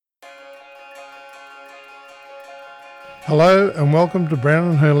Hello and welcome to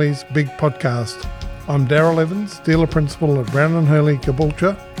Brown & Hurley's Big Podcast. I'm Daryl Evans, Dealer Principal at Brown & Hurley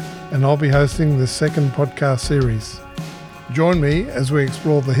Caboolture, and I'll be hosting this second podcast series. Join me as we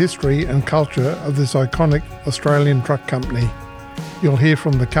explore the history and culture of this iconic Australian truck company. You'll hear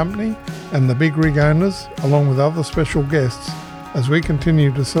from the company and the big rig owners, along with other special guests, as we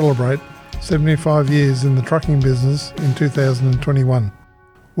continue to celebrate 75 years in the trucking business in 2021.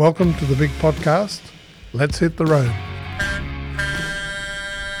 Welcome to the Big Podcast. Let's hit the road.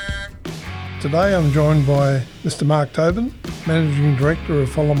 Today I'm joined by Mr. Mark Tobin, Managing Director of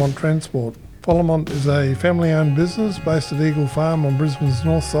Followmont Transport. Followmont is a family-owned business based at Eagle Farm on Brisbane's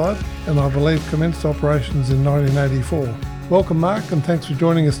north side, and I believe commenced operations in 1984. Welcome, Mark, and thanks for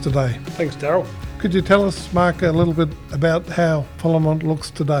joining us today. Thanks, Daryl. Could you tell us, Mark, a little bit about how Followmont looks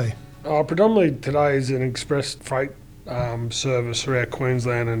today? Predominantly today is an express freight service throughout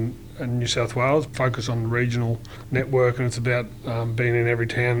Queensland and New South Wales, focus on the regional network, and it's about being in every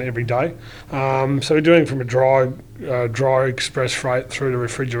town every day. So we're doing from a dry express freight through to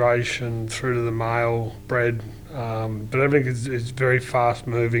refrigeration, through to the mail, bread, but everything is very fast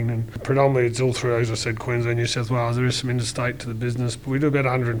moving, and predominantly it's all through, as I said, Queensland, New South Wales. There is some interstate to the business, but we do about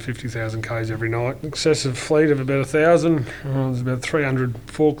 150,000 Ks every night. Excessive fleet of about 1,000, there's about 300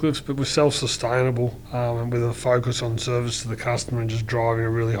 forklifts, but we're self-sustainable and with a focus on service to the customer and just driving a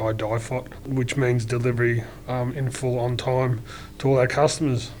really high DIFOT, which means delivery in full on time to all our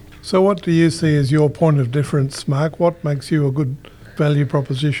customers. So what do you see as your point of difference, Mark? What makes you a good value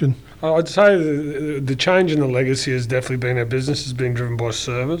proposition? I'd say the change in the legacy has definitely been our business has been driven by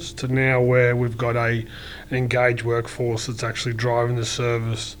service to now where we've got an engaged workforce that's actually driving the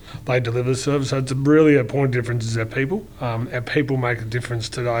service. They deliver the service. So it's really a point of difference is our people. Our people make a difference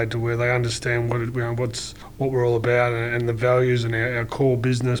today to where they understand what we're all about and the values and our core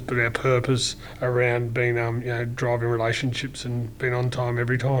business, but our purpose around being driving relationships and being on time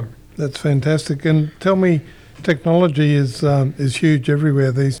every time. That's fantastic. And tell me, technology is huge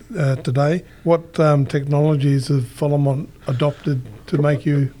everywhere today. What technologies have Followmont adopted to make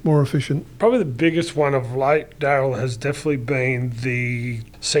you more efficient? Probably the biggest one of late, Daryl, has definitely been the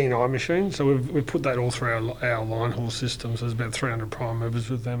C&I machine. So we've put that all through our line haul system. So there's about 300 prime movers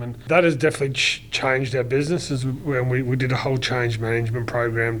with them, and that has definitely changed our business. When we did a whole change management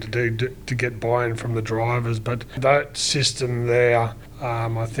program to get buy-in from the drivers, but that system there,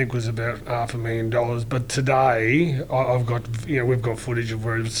 I think was about $500,000. But today, we've got footage of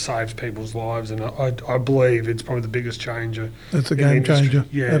where it saves people's lives, and I believe it's probably the biggest changer. It's a game changer.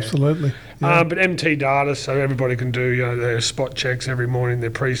 Yeah, absolutely. Yeah. But MT data, so everybody can do their spot checks every morning,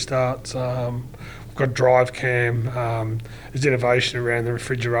 their pre-starts. We've got drive cam. There's innovation around the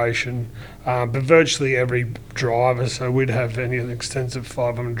refrigeration, but virtually every driver. So we'd have any extensive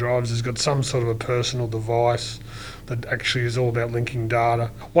 500 drivers has got some sort of a personal device that actually is all about linking data.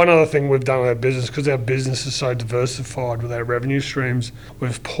 One other thing we've done with our business, because our business is so diversified with our revenue streams,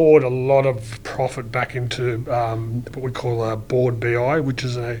 we've poured a lot of profit back into what we call a Board BI, which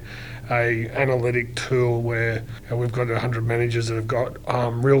is a analytic tool where we've got 100 managers that have got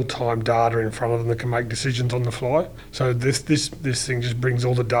real-time data in front of them that can make decisions on the fly. So this thing just brings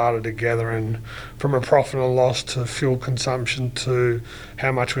all the data together, and from a profit and loss to fuel consumption to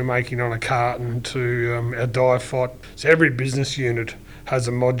how much we're making on a carton to our DIFOT. So every business unit has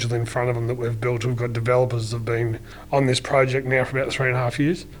a module in front of them that we've built. We've got developers that have been on this project now for about 3.5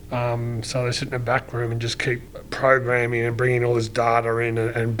 years. So they sit in a back room and just keep programming and bringing all this data in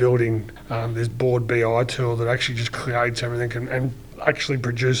and building this Board BI tool that actually just creates everything and actually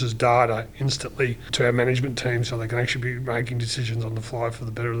produces data instantly to our management team so they can actually be making decisions on the fly for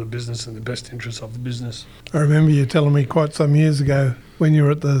the better of the business and the best interests of the business. I remember you telling me quite some years ago when you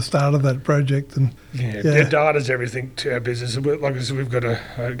were at the start of that project. And yeah. Data's everything to our business. Like I said, we've got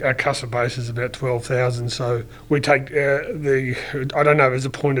our customer base is about 12,000, so we take I don't know if there's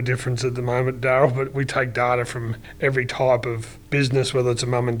a point of difference at the moment, Daryl, but we take data from every type of business, whether it's a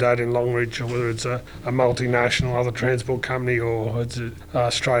mum and dad in Longreach or whether it's a multinational other transport company or it's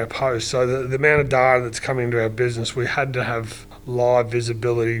Australia Post. So the amount of data that's coming into our business, we had to have live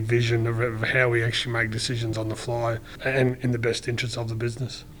visibility, vision of how we actually make decisions on the fly and in the best interests of the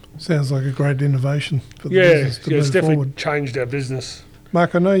business. Sounds like a great innovation for the business to move it's definitely forward. Changed our business.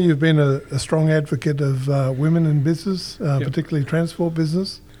 Mark, I know you've been a strong advocate of women in business, particularly transport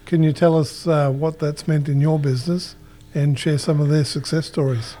business. Can you tell us what that's meant in your business and share some of their success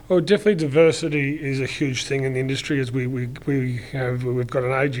stories? Well, definitely diversity is a huge thing in the industry as we've got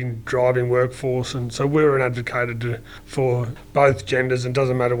an ageing driving workforce, and so we're an advocate for both genders, and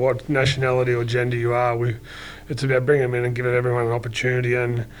doesn't matter what nationality or gender you are. it's about bringing them in and giving everyone an opportunity.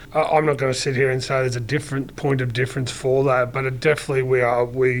 And I'm not going to sit here and say there's a different point of difference for that, but it definitely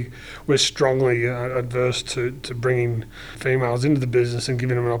we're strongly adverse to bringing females into the business and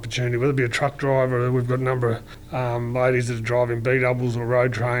giving them an opportunity, whether it be a truck driver. We've got a number of ladies that are driving B-doubles or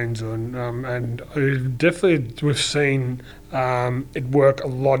road trains, and definitely we've seen it work a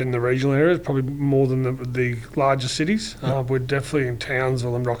lot in the regional areas, probably more than the larger cities. We're definitely in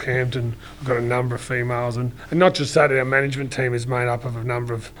Townsville and Rockhampton. We've got a number of females, and not just that, our management team is made up of a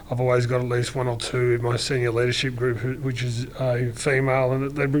number of, I've always got at least one or two in my senior leadership group, which is a female,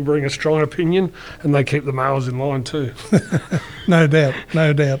 and they bring a strong opinion, and they keep the males in line too. No doubt,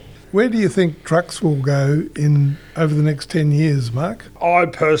 no doubt. Where do you think trucks will go in over the next 10 years, Mark? I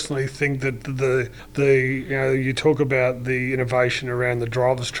personally think that you talk about the innovation around the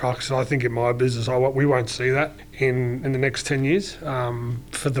driverless trucks. I think in my business, we won't see that in the next 10 years.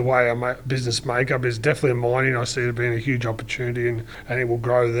 For the way our business makeup is definitely in mining, I see it being a huge opportunity, and it will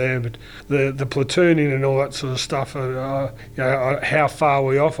grow there. But the platooning and all that sort of stuff, how far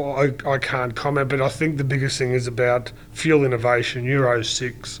we off, I can't comment. But I think the biggest thing is about fuel innovation, Euro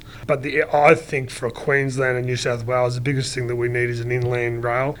 6. But I think for Queensland and New South Wales, the biggest thing that we need is an inland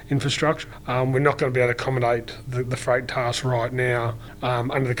rail infrastructure. We're not going to be able to accommodate the freight task right now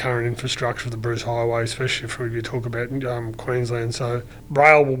under the current infrastructure of the Bruce Highway, especially if you talk about Queensland. So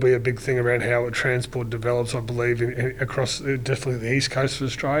rail will be a big thing around how transport develops, I believe, across definitely the east coast of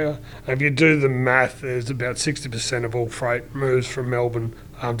Australia. If you do the math, there's about 60% of all freight moves from Melbourne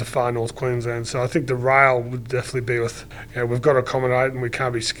to far north Queensland. So I think the rail would definitely be with, we've got to accommodate, and we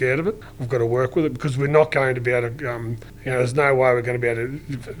can't be scared of it. We've got to work with it, because we're not going to be able to, there's no way we're going to be able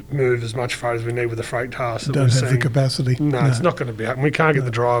to move as much freight as we need with the freight task. Don't have the capacity. No, it's not going to be happening. We can't get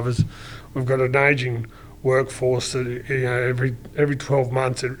the drivers. We've got an ageing workforce that every 12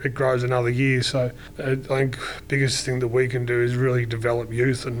 months it grows another year. So I think biggest thing that we can do is really develop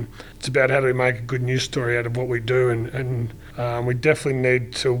youth, and it's about how do we make a good news story out of what we do, and we definitely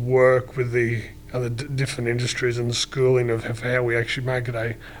need to work with the other different industries and the schooling of how we actually make it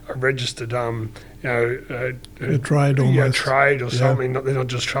a registered a trade almost. Trade or something. They're not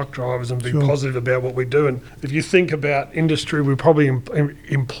just truck drivers, and be positive about what we do. And if you think about industry, we probably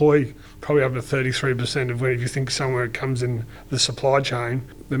employ probably up to 33% of if you think somewhere it comes in the supply chain,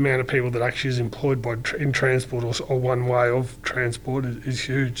 the amount of people that actually is employed in transport or one way of transport is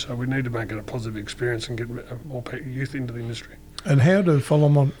huge. So we need to make it a positive experience and get more youth into the industry. And how do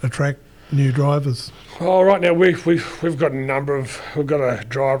Followmont attract new drivers? Oh, right now we've got we've got a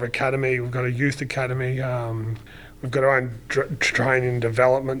driver academy, we've got a youth academy, we've got our own training and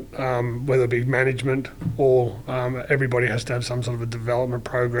development, whether it be management or everybody has to have some sort of a development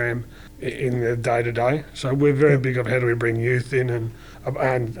program in their day-to-day. So we're very big on how do we bring youth in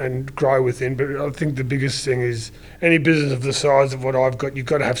and grow within. But I think the biggest thing is any business of the size of what I've got, you've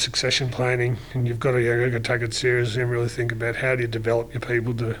got to have succession planning, and you've got to take it seriously and really think about how do you develop your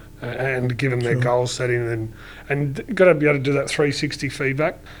people to and give them their goal setting, and you've got to be able to do that 360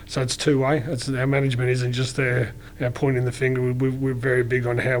 feedback. So it's two-way. Our management isn't just there pointing the finger. We're very big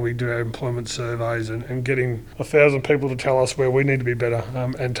on how we do our employment surveys and getting 1,000 people to tell us where we need to be better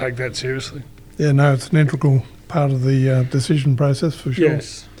and take that seriously. Yeah, no, it's an integral part of the decision process for sure.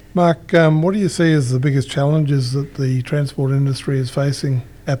 Yes. Mark, what do you see as the biggest challenges that the transport industry is facing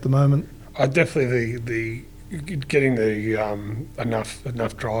at the moment? Definitely the getting the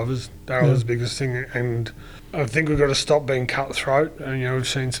enough drivers. That was the biggest thing, and I think we've got to stop being cutthroat. And we've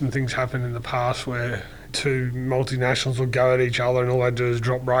seen some things happen in the past where two multinationals will go at each other, and all they do is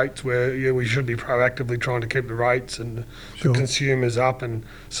drop rates. Where we should be proactively trying to keep the rates and the consumers up and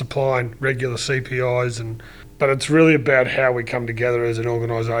supplying regular CPIs. But it's really about how we come together as an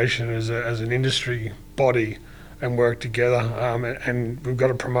organisation, as an industry body, and work together. And we've got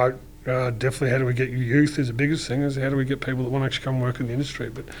to promote. Definitely, how do we get youth is the biggest thing. Is how do we get people that want to actually come work in the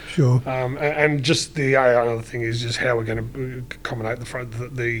industry? But and just the other thing is just how we're going to accommodate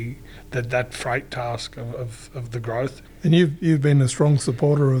that freight task of the growth. And you've been a strong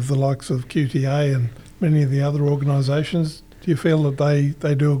supporter of the likes of QTA and many of the other organisations. Do you feel that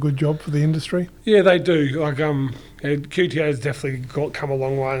they do a good job for the industry? Yeah, they do. Like QTA has definitely come a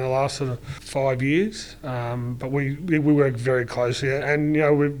long way in the last sort of 5 years, but we work very closely, and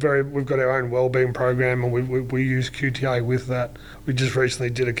we've got our own wellbeing program, and we use QTA with that. We just recently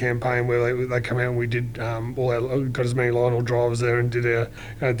did a campaign where they come out and we did got as many Lionel drivers there and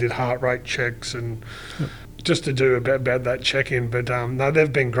did heart rate checks and. Yep. Just to do about that check-in, but no,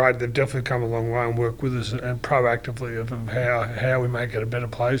 they've been great. They've definitely come a long way and worked with us and proactively of how we make it a better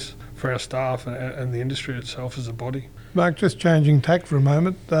place for our staff and the industry itself as a body. Mark, just changing tack for a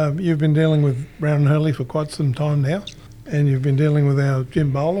moment. You've been dealing with Brown and Hurley for quite some time now, and you've been dealing with our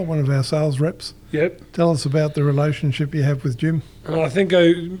Jim Bowler, one of our sales reps. Yep. Tell us about the relationship you have with Jim. I think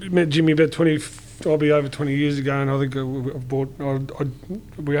I met Jimmy about I'll be over 20 years ago, and I think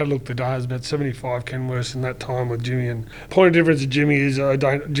we had a look today. It was about 75 Kenworths in that time with Jimmy. And the point of difference with Jimmy is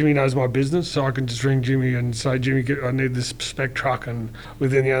Jimmy knows my business, so I can just ring Jimmy and say, Jimmy, I need this spec truck, and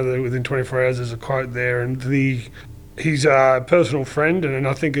within 24 hours there's a quote there. And he's a personal friend, and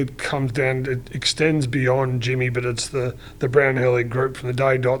I think it extends beyond Jimmy, but it's the Brown Hurley group from the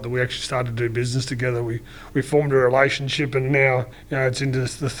day dot that we actually started to do business together. We formed a relationship, and now it's into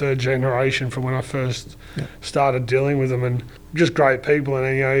the third generation from when I first started dealing with them, and just great people.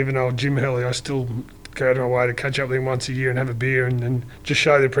 And even old Jim Hurley, I still go out of my way to catch up with him once a year and have a beer and just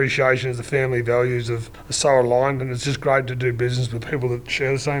show the appreciation as the family values are so aligned. And it's just great to do business with people that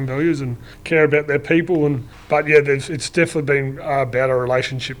share the same values and care about their people. It's definitely been about a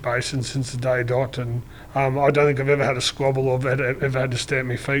relationship base since the day dot. And I don't think I've ever had a squabble or ever had to stamp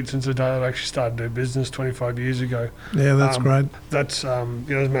my feet since the day I actually started to do business 25 years ago. Yeah, that's great. That's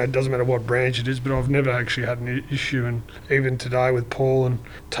it doesn't matter what branch it is, but I've never actually had an issue. And even today with Paul and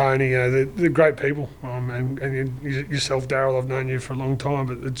Tony, they're great people. And yourself, Daryl, I've known you for a long time,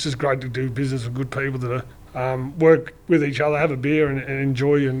 but it's just great to do business with good people that work with each other, have a beer and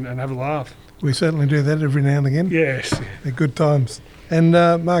enjoy and have a laugh. We certainly do that every now and again. Yes. They're good times. And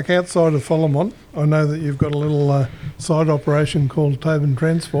Mark, outside of Follamont, I know that you've got a little side operation called Tobin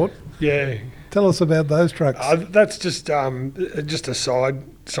Transport. Yeah. Tell us about those trucks. That's just a side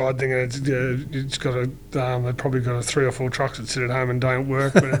thing, and it's got they've probably got 3 or 4 trucks that sit at home and don't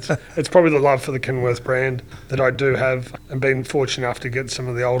work, but it's probably the love for the Kenworth brand that I do have, and been fortunate enough to get some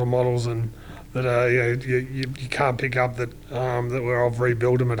of the older models and that you can't pick up that where I've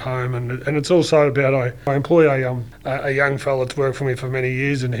rebuilt them at home, and it's also about I employ a young fella that's worked for me for many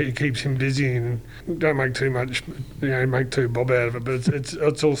years, and he keeps him busy, and don't make too much, make too bob out of it, but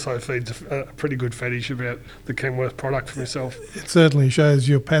it's also feeds a pretty good fetish about the Kenworth product for myself. It certainly shows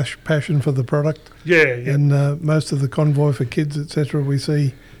your passion for the product. Yeah. And most of the convoy for kids, etc., we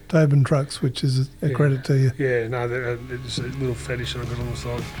see Tobin trucks, which is a credit to you. Yeah, no, it's a little fetish that I've got on the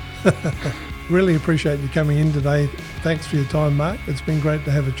side. Really appreciate you coming in today. Thanks for your time, Mark. It's been great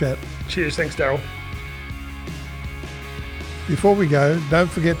to have a chat. Cheers, thanks, Daryl. Before we go, don't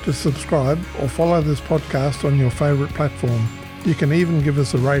forget to subscribe or follow this podcast on your favourite platform. You can even give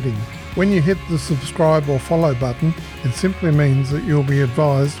us a rating. When you hit the subscribe or follow button, it simply means that you'll be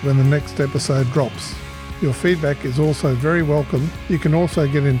advised when the next episode drops. Your feedback is also very welcome. You can also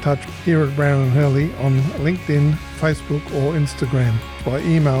get in touch here at Brown and Hurley on LinkedIn, Facebook or Instagram, by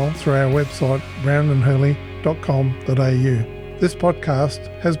email through our website brownandhurley.com.au. This podcast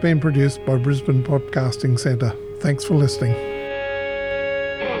has been produced by Brisbane Podcasting Centre. Thanks for listening.